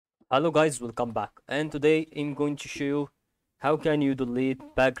Hello guys, welcome back. And today I'm going to show you how can you delete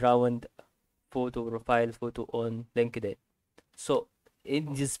background photo profile photo on LinkedIn. So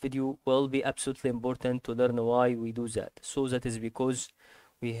in this video will be absolutely important to learn why we do that. So that is because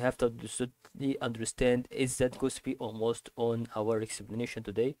we have to absolutely understand is that going to be almost on our explanation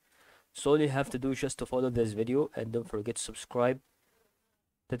today. So all you have to do is just to follow this video and don't forget to subscribe.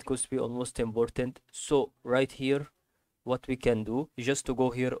 That goes to be almost important. So right here what we can do is just to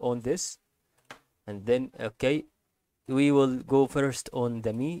go here on this and then okay we will go first on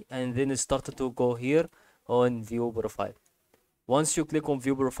the me and then start to go here on view profile. Once you click on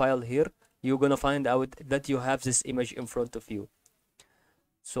view profile here, you're gonna find out that you have this image in front of you.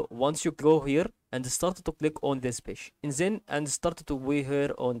 So once you go here and start to click on this page and start to go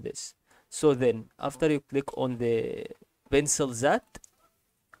here on this. So then after you click on the pencil that,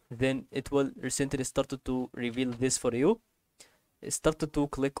 then it will recently start to reveal this for you. Start to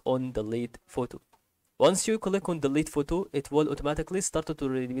click on delete photo. Once you click on delete photo, it will automatically start to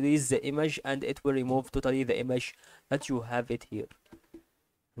release the image and it will remove totally the image that you have it here.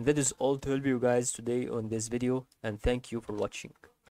 And that is all to help you guys today on this video, and thank you for watching.